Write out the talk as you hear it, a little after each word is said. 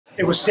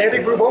It was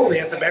standing room only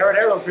at the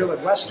Marinero Grill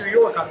in West New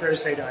York on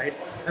Thursday night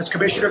as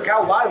Commissioner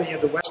Count Wiley and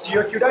the West New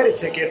York United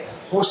ticket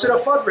hosted a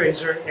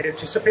fundraiser in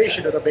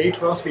anticipation of the May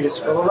 12th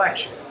municipal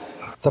election.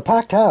 The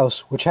packed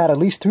house, which had at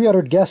least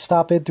 300 guests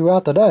stop in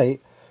throughout the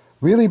night,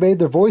 really made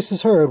their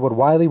voices heard when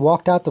Wiley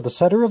walked out to the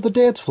center of the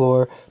dance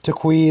floor to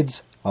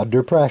Queen's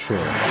Under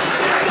Pressure.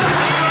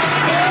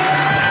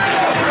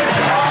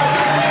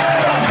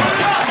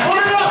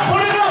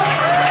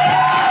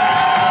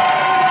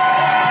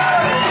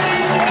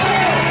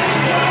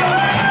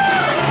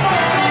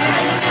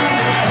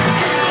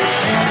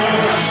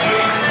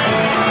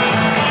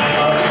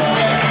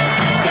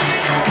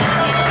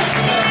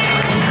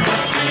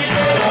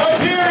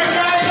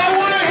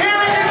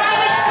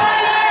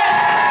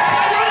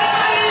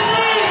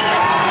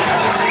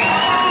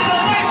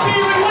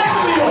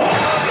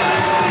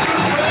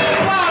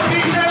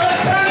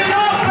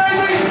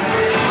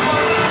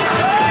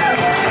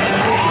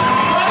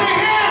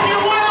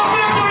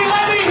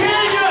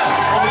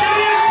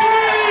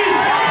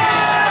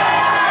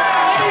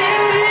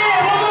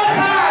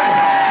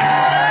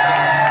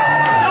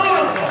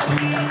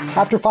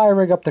 After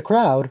firing up the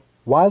crowd,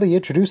 Wiley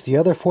introduced the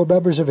other 4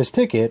 members of his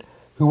ticket,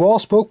 who all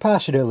spoke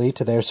passionately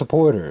to their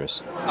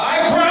supporters.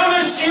 I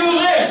promise you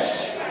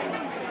this,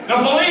 the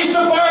police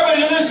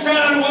department in this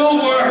town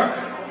will work.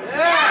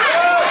 And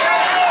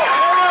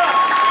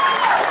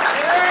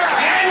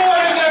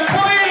they're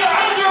coming in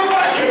under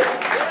budget.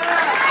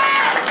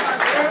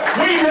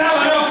 We have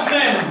enough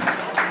men.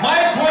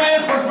 My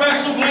plan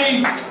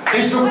progressively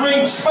is to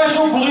bring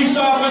special police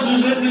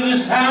officers into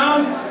this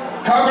town,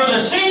 cover the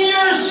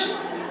seniors,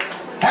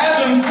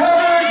 have them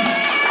covered.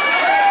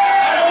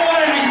 I don't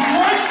want any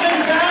drunks in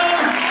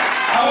town.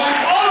 I want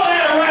all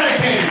that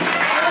eradicated.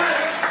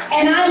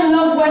 And I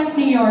love West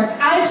New York.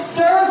 I've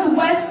served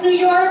West New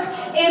York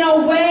in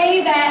a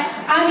way that,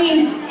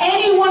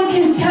 anyone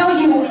can tell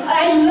you,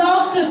 I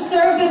love to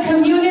serve the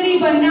community,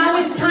 but now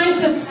it's time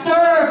to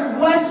serve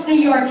West New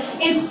York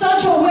in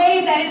such a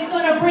way that it's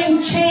going to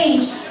bring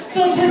change.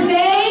 So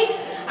today,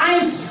 I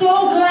am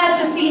so glad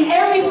to see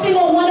every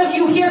single one of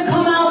you here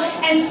come out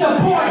and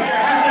support. There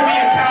has to be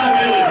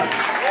accountability.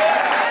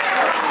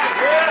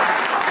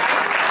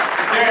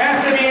 There has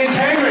to be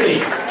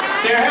integrity.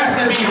 There has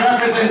to be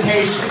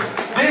representation.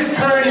 This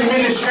current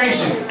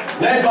administration,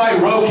 led by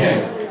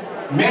Roque,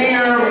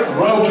 Mayor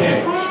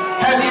Roque,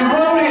 has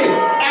eroded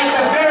at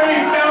the very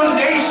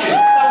foundation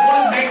of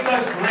what makes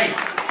us great.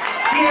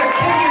 He has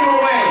taken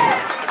away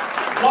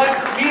what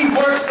we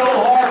worked so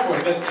hard for,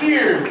 the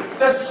tears,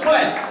 the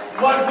sweat,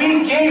 what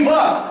we gave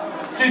up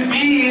to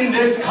be in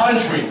this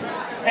country.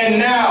 And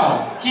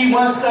now he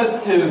wants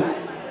us to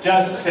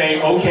just say,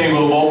 okay,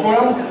 we'll vote for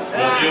him.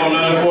 We'll give him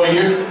another 4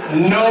 years.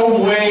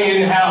 No way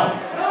in hell.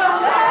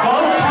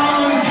 Vote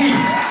column T.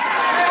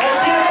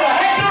 Let's hear it for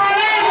Hector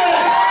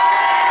Hernandez.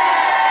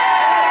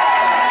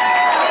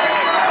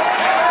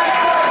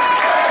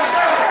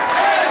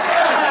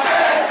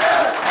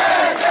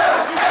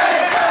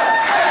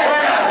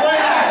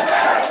 Buenas.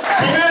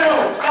 Primero,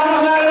 vamos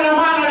a darle una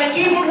mano al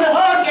equipo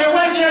mejor que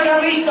Western ha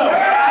visto.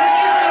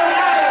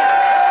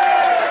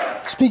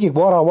 Speaking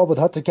one-on-one with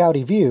Hudson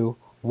County View,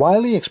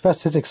 Wiley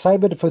expressed his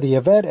excitement for the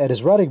event and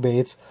his running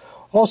mates,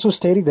 also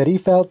stating that he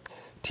felt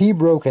Team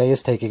Roque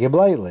is taking him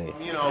lightly.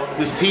 You know,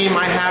 this team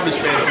I have is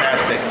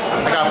fantastic.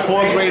 I got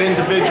 4 great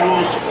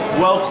individuals,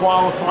 well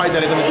qualified,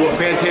 that are going to do a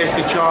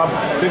fantastic job.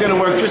 They're going to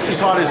work just as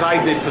hard as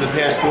I did for the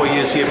past 4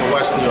 years here for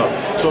West New York.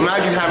 So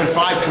imagine having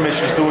 5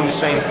 commissioners doing the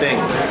same thing.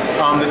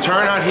 The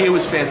turnout here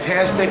was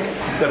fantastic.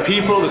 The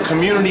people, the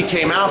community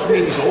came out for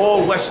me. These are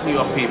all West New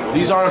York people.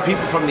 These aren't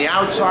people from the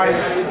outside.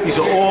 These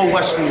are all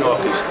West New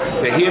Yorkers.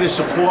 They're here to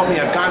support me.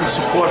 I've gotten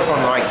support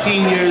from my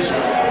seniors,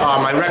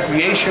 my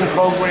recreation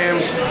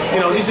programs.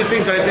 You know, these are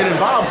things that I've been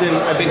involved in.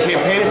 I've been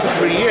campaigning for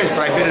 3 years, but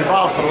I've been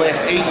involved for the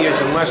last 8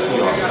 years in West New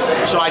York.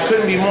 So I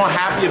couldn't be more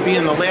happy to be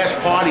in the last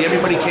party.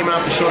 Everybody came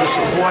out to show the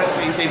support.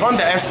 They've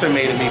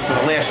underestimated me for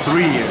the last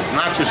 3 years,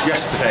 not just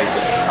yesterday.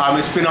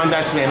 It's been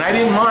underestimated, and I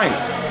didn't mind,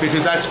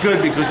 because that's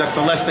good, because that's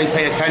the less they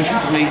pay attention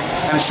to me,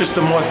 and it's just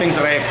the more things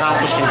that I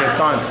accomplish and get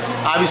done.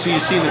 Obviously, you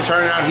see the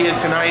turnout here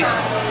tonight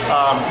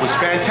was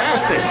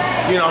fantastic.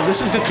 You know,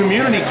 this is the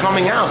community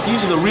coming out.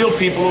 These are the real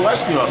people of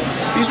West New York.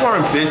 These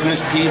weren't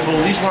business people.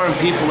 These weren't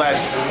people that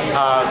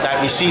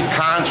receive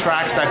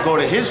contracts that go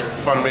to his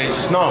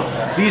fundraisers. No,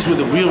 these were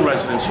the real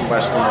residents of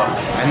West New York,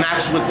 and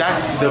that's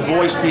the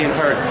voice being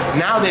heard.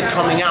 Now they're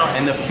coming out,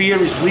 and the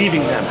fear is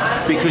leaving them,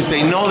 because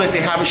they know that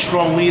they have a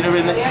strong leader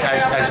in it,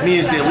 as me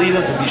as their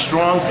leader, to be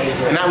strong.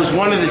 And that was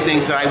one of the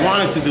things that I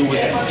wanted to do,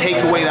 was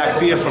take away that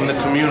fear from the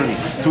community,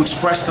 to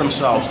express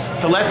themselves,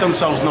 to let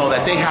themselves know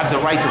that they have the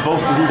right to vote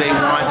for who they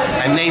want,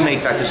 and they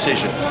make that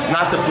decision,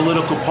 not the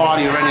political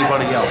party or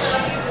anybody else.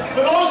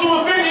 For those who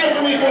have been here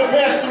for me for the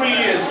past 3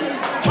 years,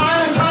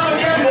 time and time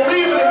again,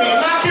 believing in me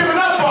and not giving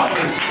up on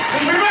me.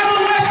 Because remember,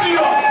 West New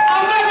York,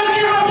 I'll never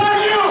give up on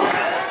you.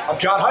 I'm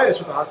John Heides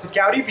with the Hudson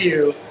County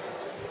View,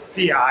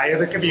 the eye of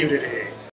the community.